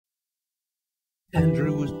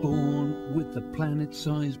Andrew was born with a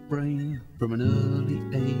planet-sized brain. From an early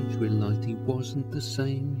age realised he wasn't the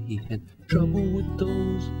same. He had trouble with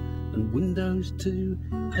doors and windows too.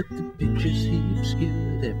 At the pictures he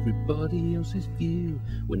obscured everybody else's view.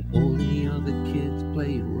 When all the other kids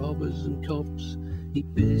played robbers and cops, he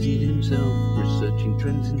busied himself researching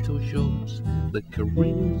trends in toy shops. The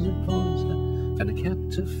careers advisor and a cap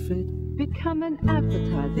to fit. Become an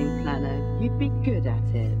advertising planner, you'd be good at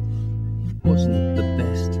it. Wasn't the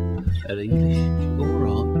best at English or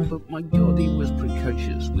art, but my God, he was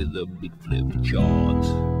precocious with a big flip chart.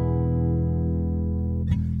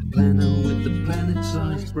 Planner with the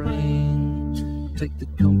planet-sized brain, take the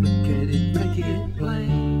complicated, make it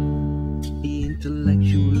plain. He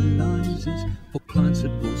intellectualizes for clients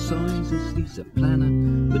of all sizes. He's a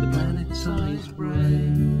planner with a planet-sized brain.